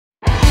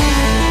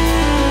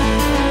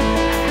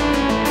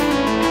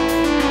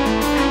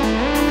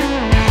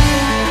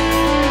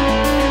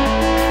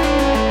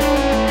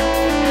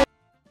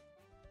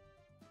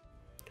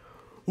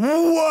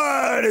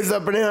What is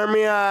up,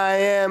 Army? I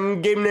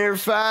am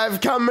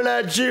GameNator5 coming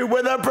at you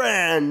with a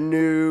brand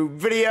new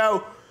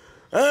video.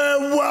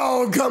 And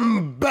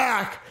welcome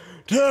back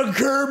to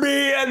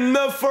Kirby and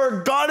the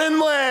Forgotten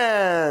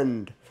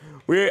Land.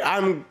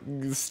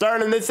 I'm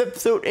starting this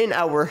episode in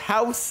our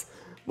house,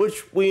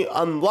 which we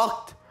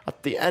unlocked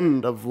at the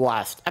end of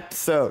last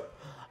episode.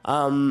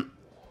 Okay,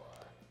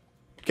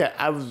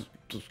 I was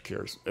just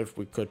curious if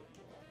we could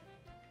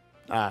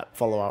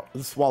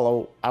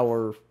swallow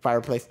our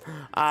fireplace.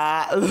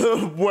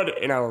 Wood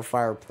in our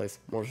fireplace,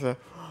 more so.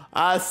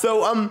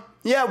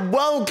 Yeah,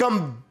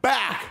 welcome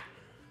back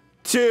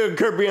to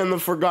Kirby and the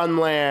Forgotten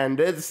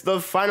Land. It's the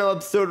final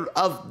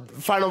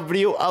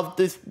video of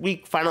this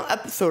week, final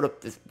episode of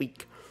this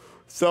week.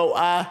 So,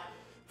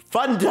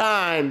 fun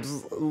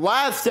times.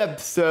 Last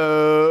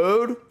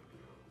episode,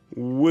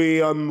 we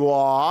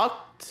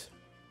unlocked,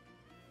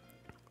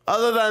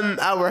 other than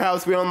our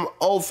house, we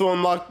also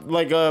unlocked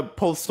like a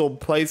postal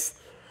place.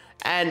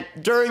 And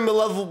during the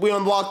level, we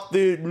unlocked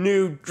the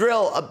new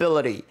drill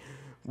ability,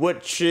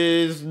 which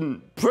is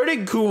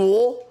pretty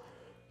cool.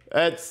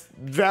 It's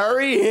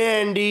very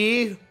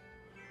handy.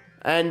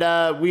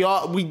 And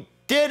we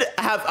did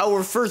have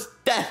our first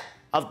death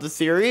of the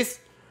series.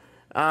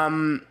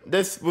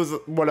 This was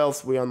what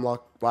else we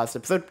unlocked last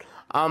episode.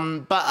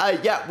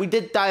 Yeah, we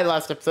did die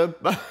last episode.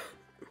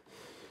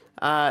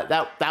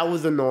 That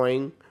was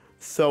annoying.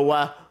 So,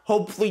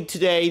 hopefully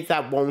today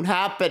that won't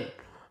happen.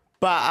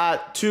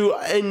 But, to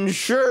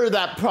ensure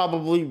that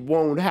probably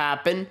won't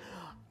happen,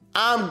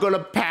 I'm gonna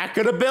pack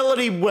an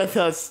ability with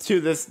us to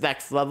this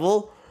next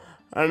level.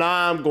 And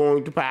I'm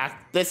going to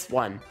pack this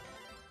one.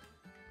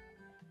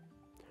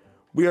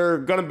 We are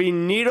gonna be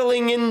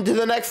needling into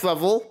the next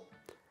level.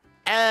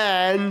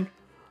 And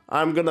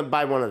I'm gonna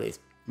buy one of these.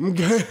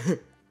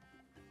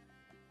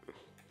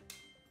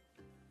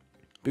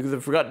 Because I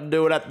forgot to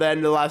do it at the end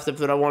of the last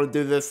episode. I want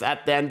to do this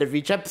at the end of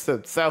each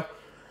episode. So,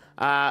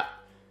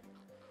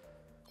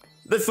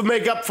 this will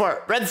make up for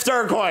it. Red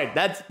star coin.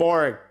 That's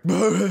boring.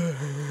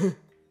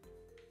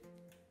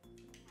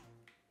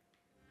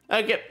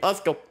 Okay,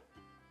 let's go.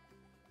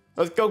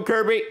 Let's go,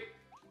 Kirby.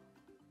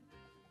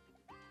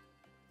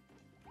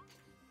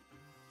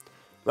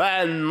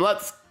 And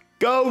let's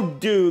go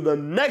do the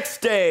next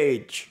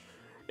stage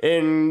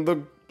in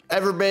the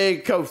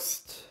Everbay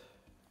Coast.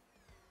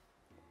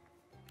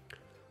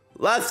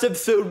 Last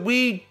episode,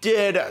 we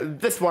did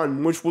this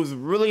one, which was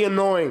really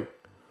annoying.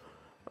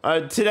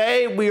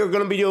 Today, we are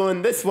going to be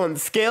doing this one,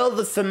 Scale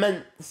the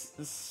Cement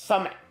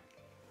Summit.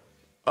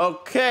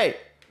 Okay.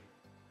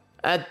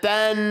 And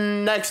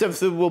then next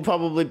episode, we'll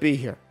probably be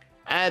here.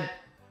 And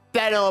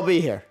then I'll be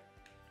here.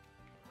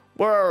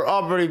 We're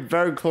already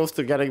very close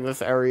to getting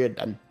this area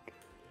done.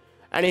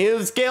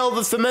 Anywho, Scale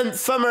the Cement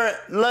Summit.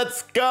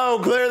 Let's go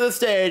clear the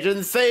stage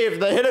and save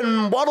the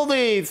hidden Waddle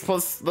Dees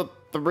plus the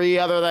 3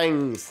 other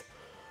things.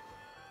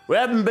 We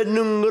haven't been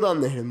doing good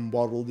on the hidden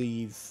Waddle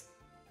Dees.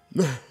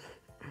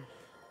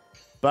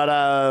 But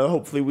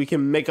hopefully we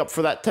can make up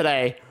for that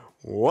today.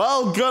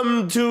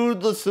 Welcome to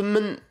the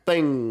cement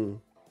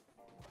thing.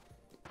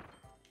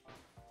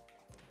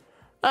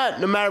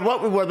 No matter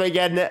what we were, they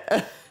getting it.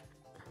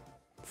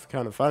 It's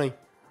kind of funny.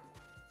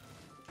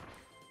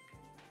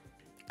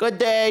 Good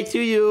day to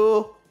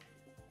you.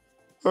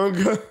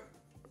 Okay.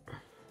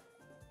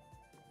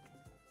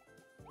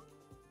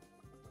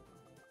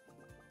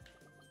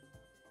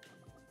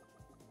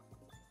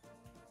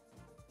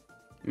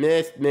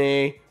 Missed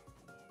me.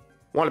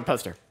 Wanted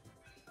poster.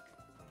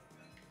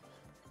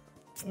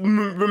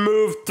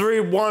 Remove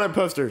 3 wanted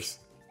posters.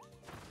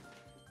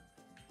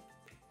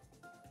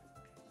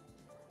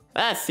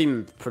 That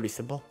seemed pretty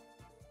simple.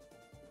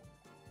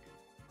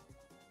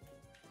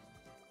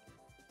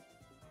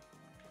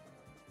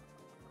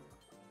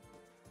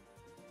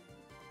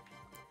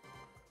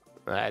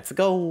 Let's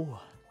go.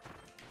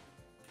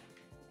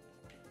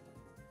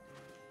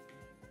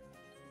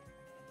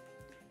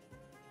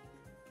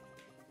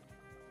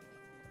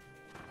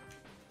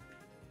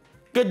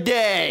 Good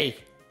day.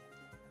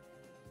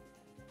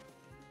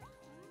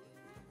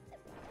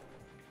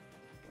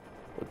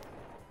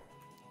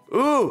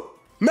 Ooh,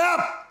 map.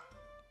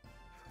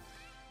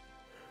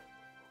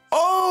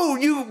 Oh,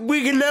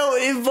 we can now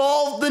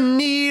evolve the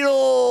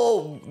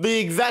needle. The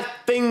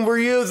exact thing we're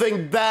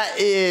using. That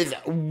is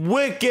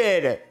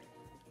wicked.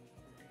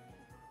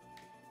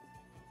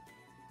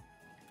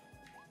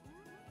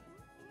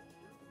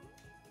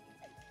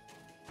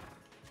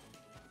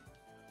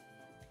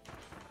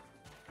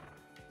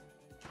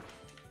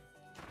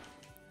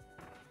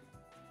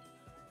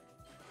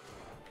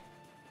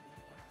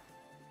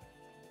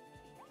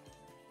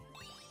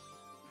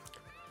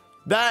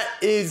 That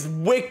is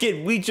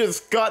wicked. We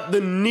just got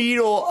the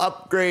needle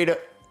upgrade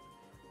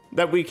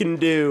that we can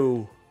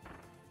do.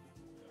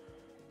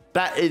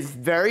 That is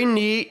very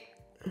neat.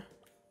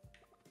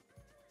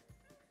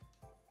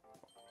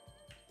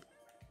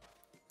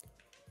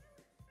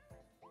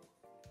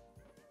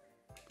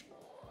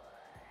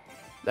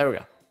 There we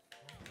go.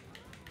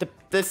 Tip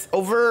this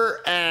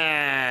over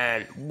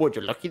and would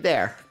you looky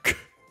there.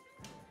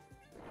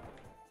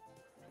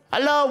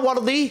 Hello,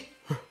 Waddle Dee.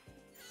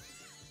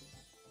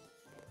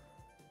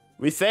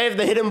 We saved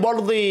the hidden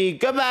Waddle Dee.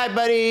 Goodbye,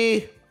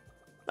 buddy.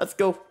 Let's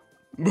go.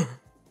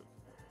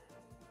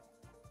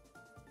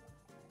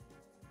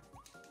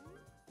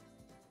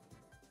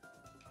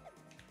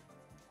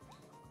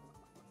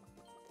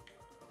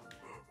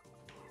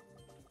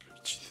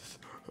 Jesus.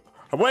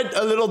 I went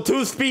a little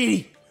too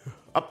speedy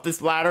up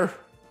this ladder.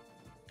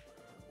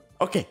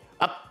 Okay,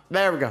 up.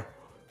 There we go.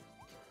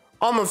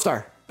 Almost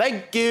there.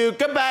 Thank you.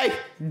 Goodbye.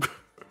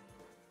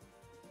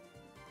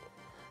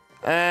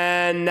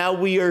 And now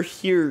we are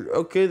here.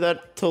 Okay,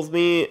 that tells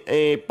me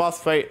a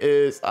boss fight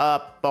is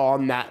up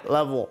on that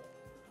level.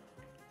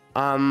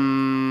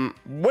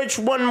 Which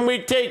one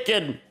we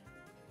taking?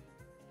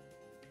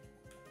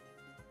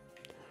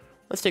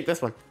 Let's take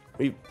this one.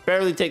 We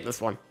barely take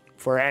this one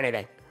for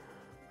anything.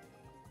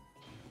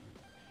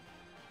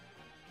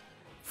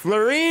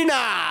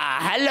 Florina,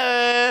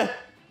 hello.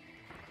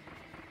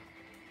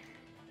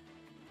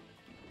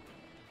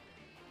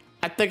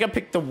 I think I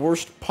picked the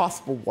worst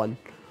possible one.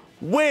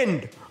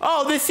 Wind!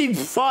 Oh, this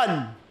seems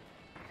fun!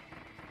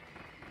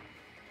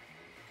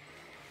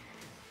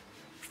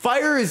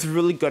 Fire is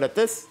really good at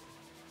this.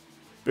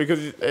 Because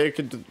it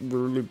could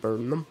really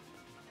burn them.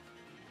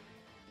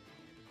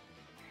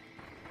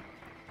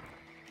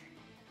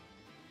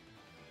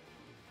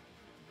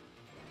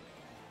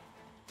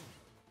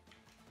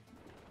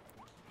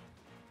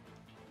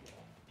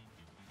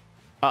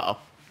 Uh-oh.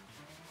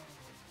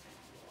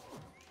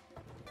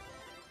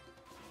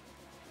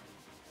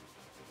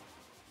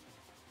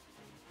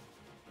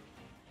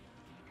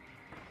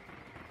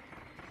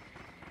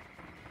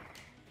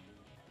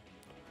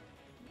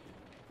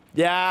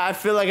 Yeah, I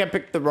feel like I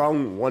picked the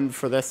wrong one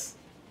for this.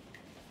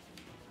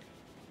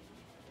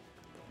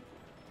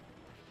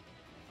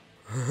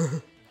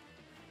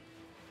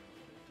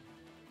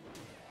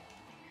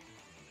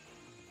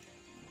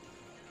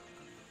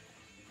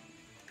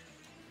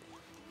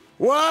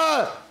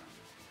 What?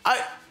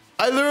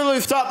 I literally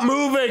stopped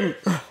moving.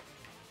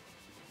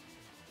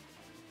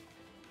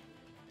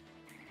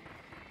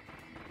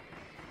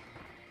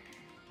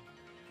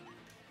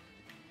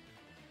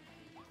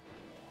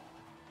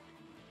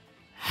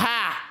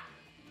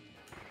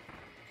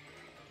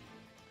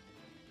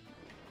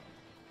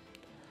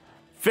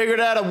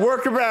 Figured out a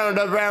workaround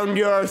around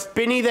your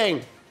spinny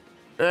thing.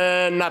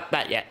 Not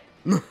that yet.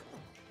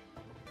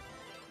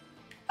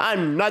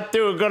 I'm not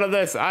doing good at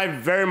this. I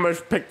very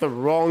much picked the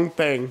wrong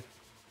thing.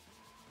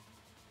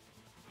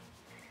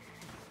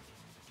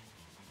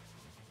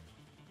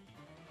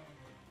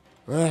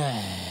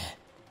 I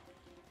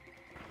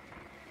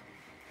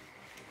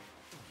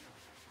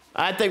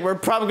think we're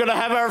probably gonna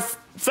have our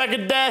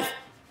second death.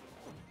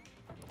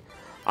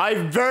 I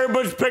very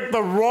much picked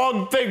the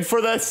wrong thing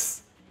for this.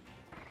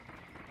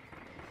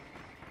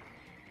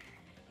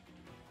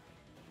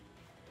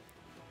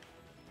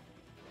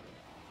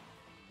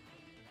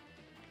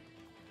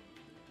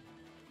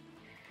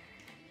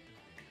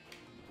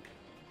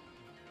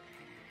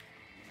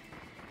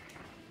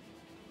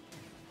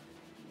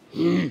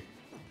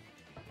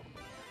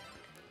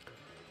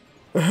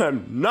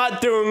 I'm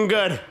not doing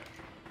good.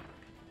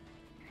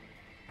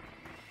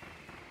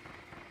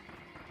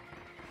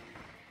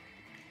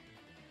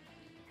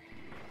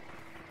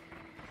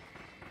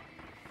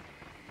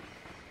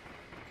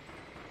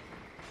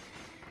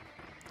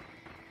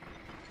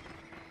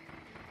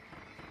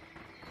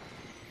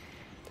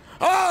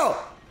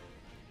 Oh!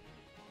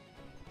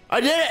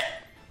 I did it!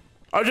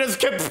 I just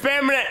kept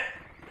spamming it.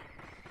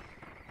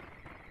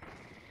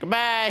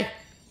 Goodbye.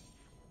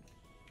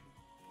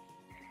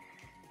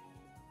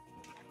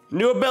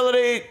 New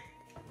ability.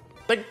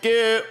 Thank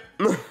you.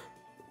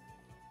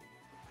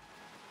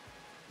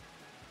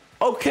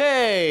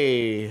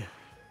 Okay.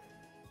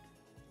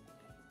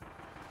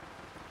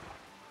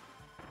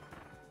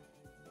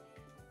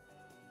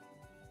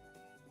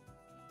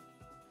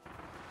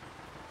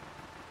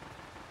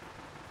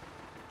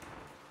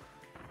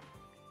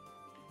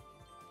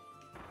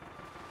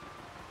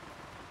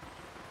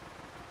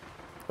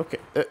 Okay,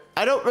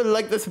 I don't really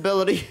like this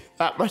ability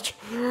that much.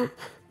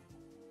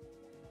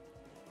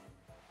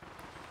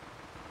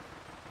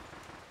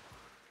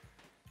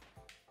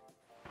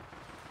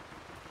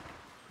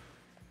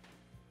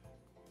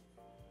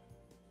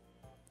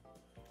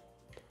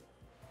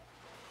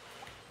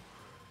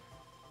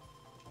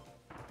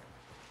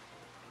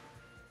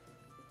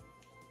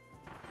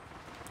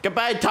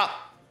 Goodbye, top.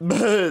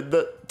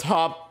 The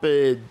top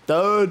is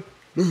done.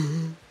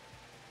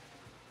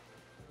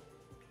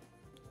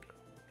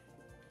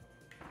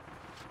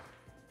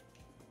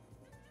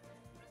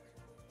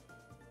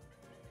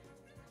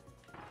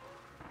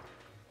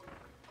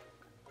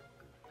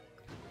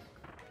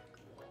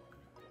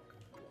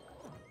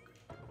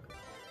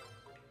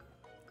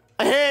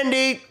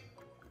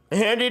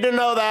 Handy to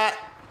know that.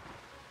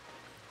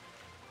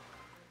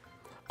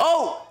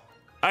 Oh,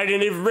 I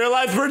didn't even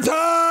realize we're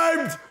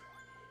timed.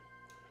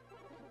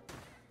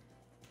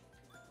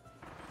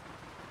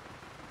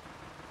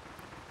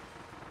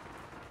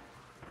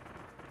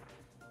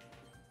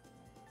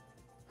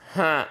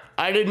 Huh.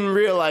 I didn't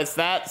realize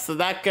that, so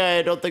that guy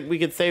I don't think we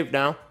can save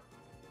now.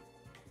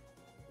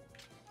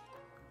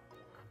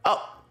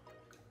 Oh.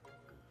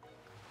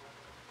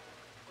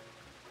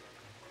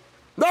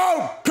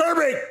 No!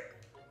 Kirby!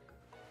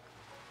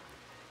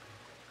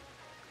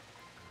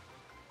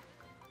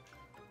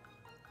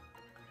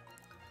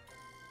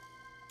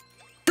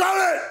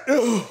 Got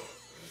it!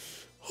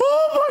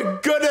 Oh my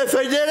goodness,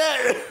 I did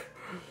it!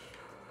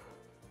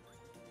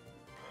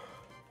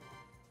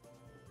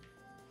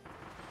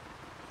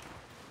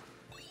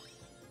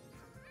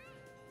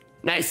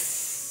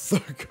 Nice!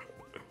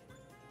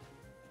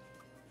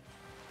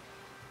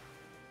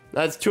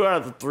 That's 2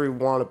 out of the 3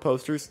 wanted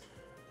posters.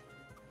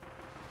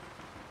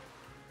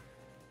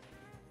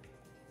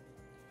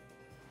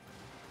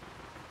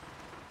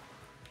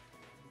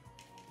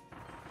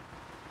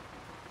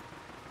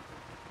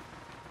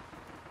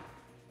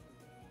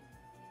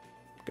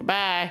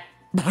 Goodbye.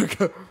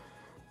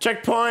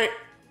 Checkpoint.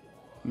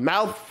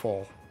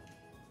 Mouthful.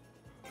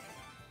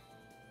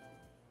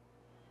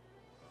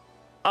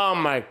 Oh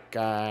my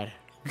god.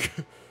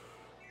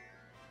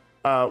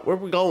 Where are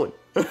we going?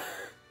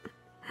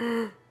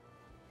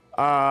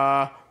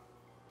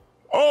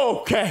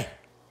 Okay.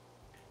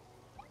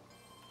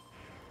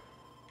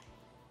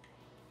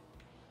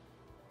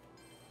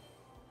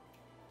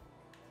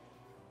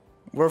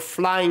 We're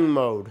flying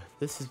mode.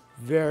 This is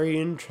very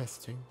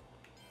interesting.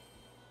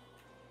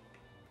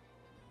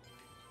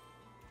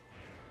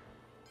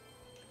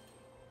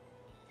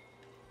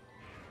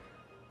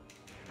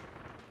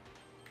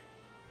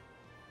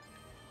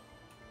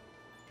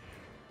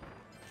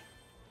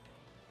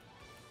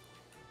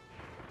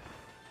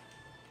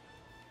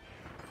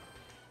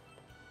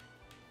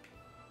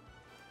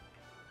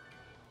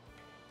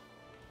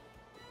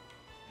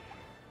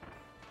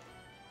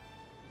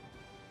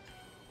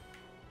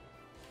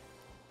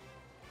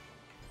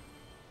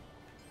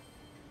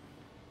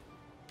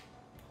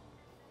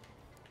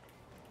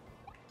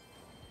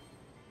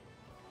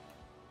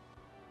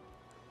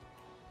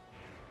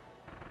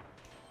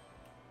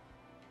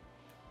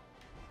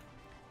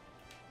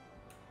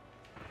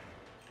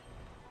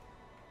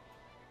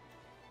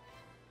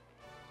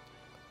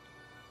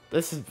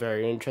 This is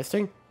very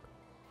interesting.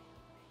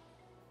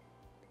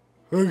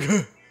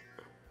 Okay.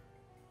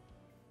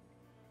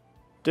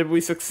 Did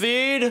we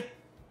succeed?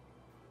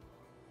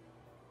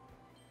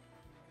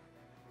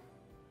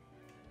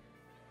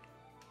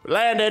 We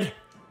landed.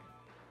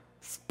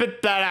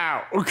 Spit that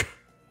out. Okay.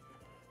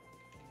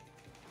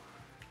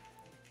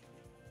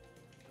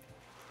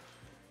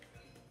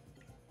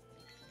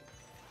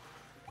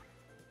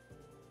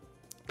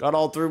 Got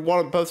all 3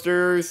 wanted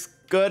posters.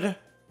 Good.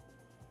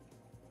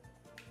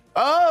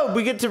 Oh,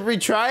 we get to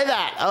retry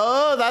that.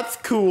 Oh, that's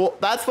cool.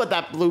 That's what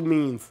that blue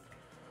means.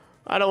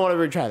 I don't want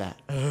to retry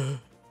that.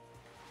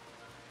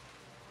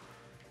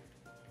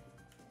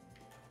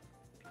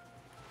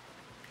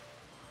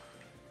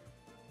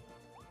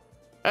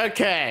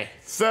 Okay,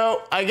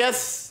 so I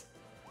guess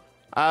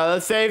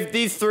let's save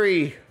these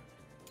 3.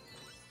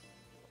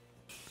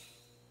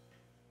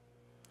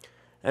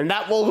 And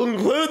that will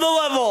conclude the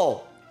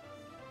level.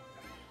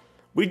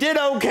 We did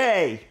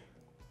okay.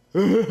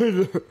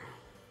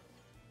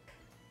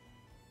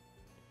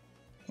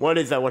 What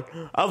is that one?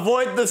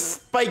 Avoid the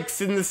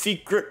spikes in the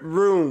secret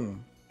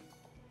room.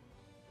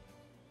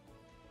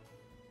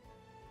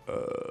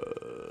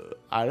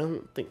 I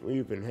don't think we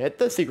even hit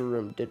the secret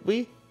room, did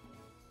we?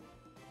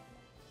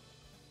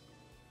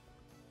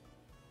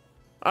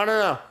 I don't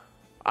know.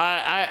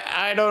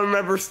 I don't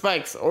remember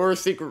spikes or a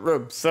secret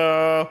room,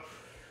 so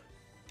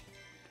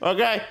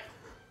okay.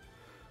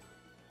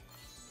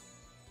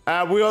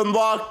 We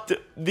unlocked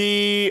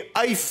the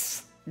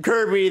ice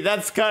Kirby.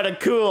 That's kind of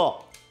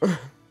cool.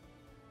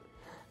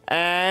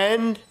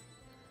 And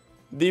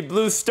the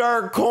blue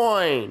star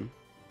coin.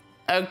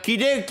 Okie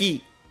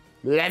dokie.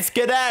 Let's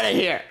get out of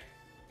here.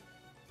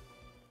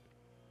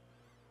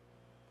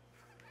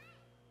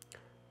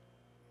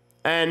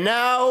 And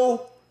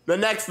now the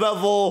next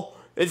level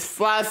is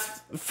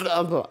fast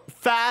flowing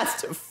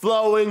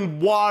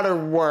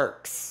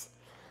waterworks.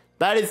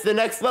 That is the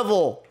next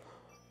level.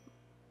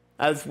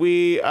 As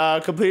we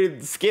completed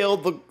the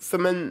scaled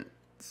cement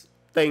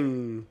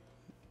thing.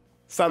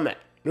 Summit.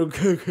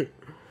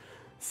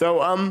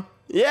 So,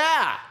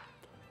 yeah.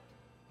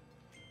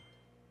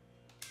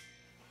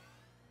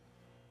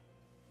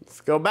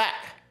 Let's go back.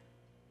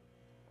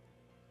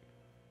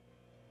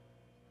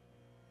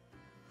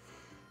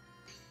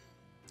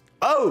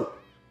 Oh.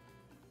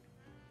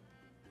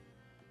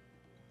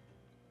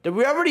 Did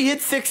we already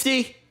hit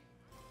 60?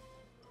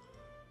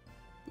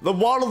 The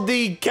Waddle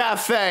Dee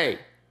Cafe.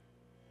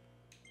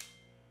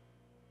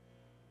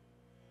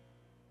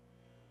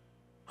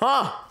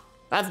 Huh.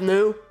 That's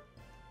new.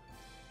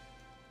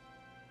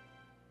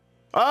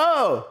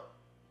 Oh!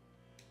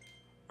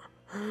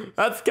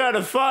 That's kind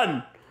of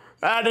fun.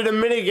 Added a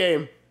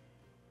minigame.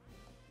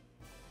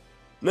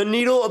 The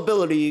needle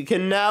ability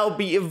can now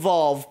be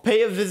evolved.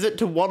 Pay a visit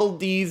to Waddle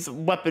Dee's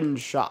weapon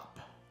shop.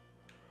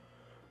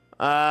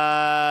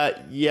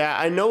 Yeah,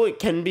 I know it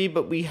can be,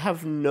 but we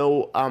have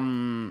no,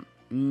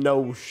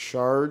 no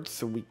shards,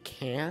 so we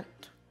can't.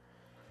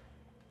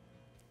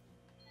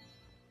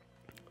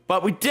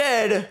 But we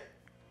did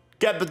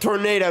get the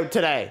tornado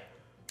today.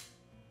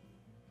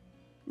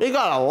 We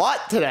got a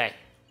lot today.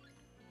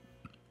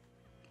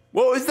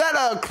 What was that?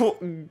 A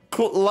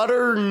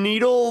clutter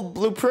needle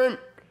blueprint?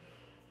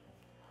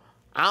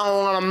 I don't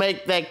want to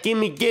make that.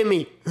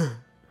 Gimme.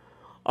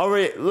 All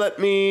right, let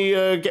me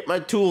get my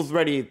tools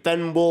ready.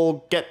 Then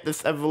we'll get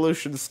this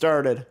evolution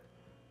started.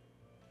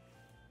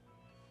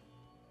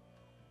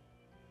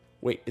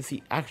 Wait, is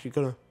he actually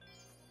gonna?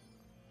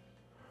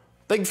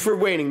 Thanks for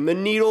waiting. The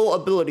needle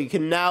ability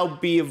can now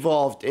be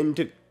evolved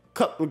into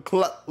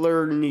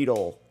clutter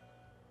needle.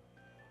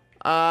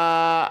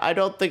 I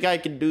don't think I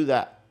can do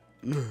that.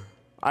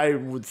 I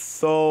would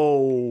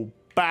so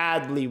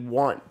badly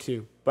want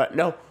to, but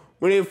no.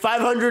 We need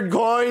 500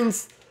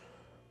 coins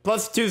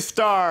plus 2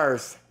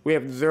 stars. We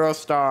have 0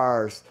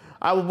 stars.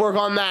 I will work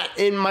on that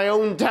in my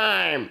own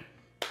time.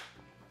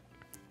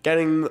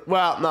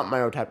 Well, not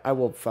my own time. I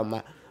will film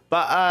that.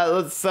 But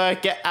let's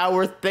get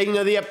our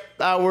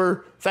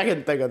our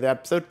second thing of the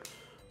episode,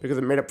 because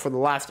it made up for the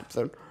last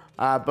episode.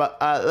 But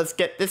let's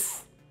get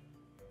this.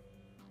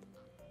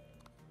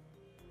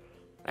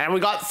 And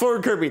we got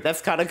Sword Kirby.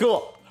 That's kind of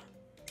cool.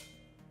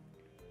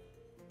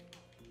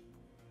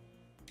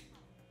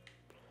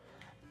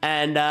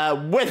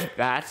 And with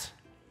that,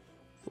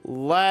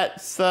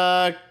 let's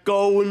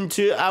go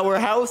into our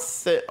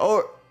house.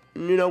 Or,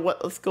 you know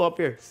what? Let's go up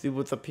here. See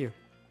what's up here.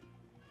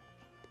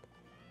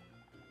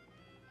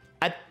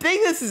 I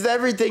think this is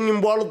everything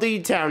in Waddle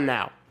Dee Town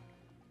now.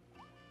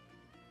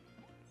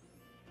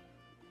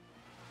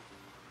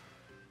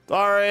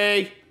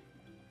 Sorry.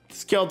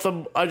 Just killed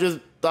some. I just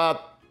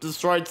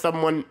destroyed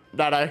someone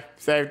that I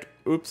saved.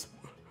 Oops.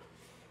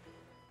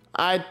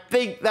 I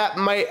think that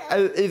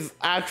is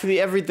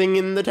actually everything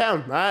in the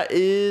town. That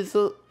is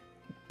a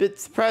bit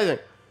surprising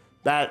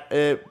that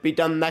it be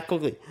done that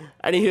quickly.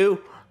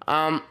 Anywho,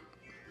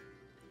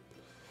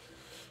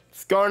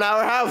 let's go in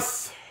our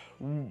house.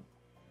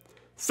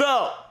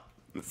 So,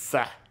 let's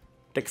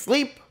take a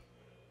sleep.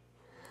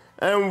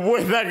 And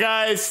with that,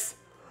 guys,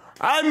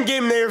 I'm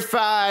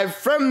GameNator5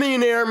 from the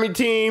Inator Army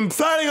team,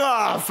 signing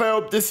off. I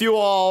hope to see you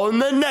all in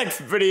the next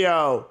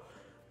video.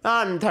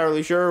 Not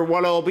entirely sure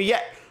what it'll be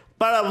yet,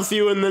 but I will see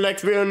you in the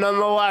next video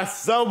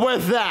nonetheless. So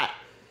with that,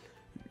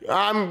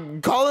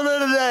 I'm calling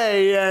it a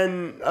day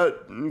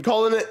and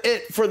calling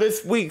it for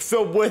this week.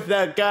 So with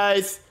that,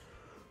 guys,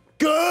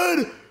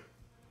 goodbye!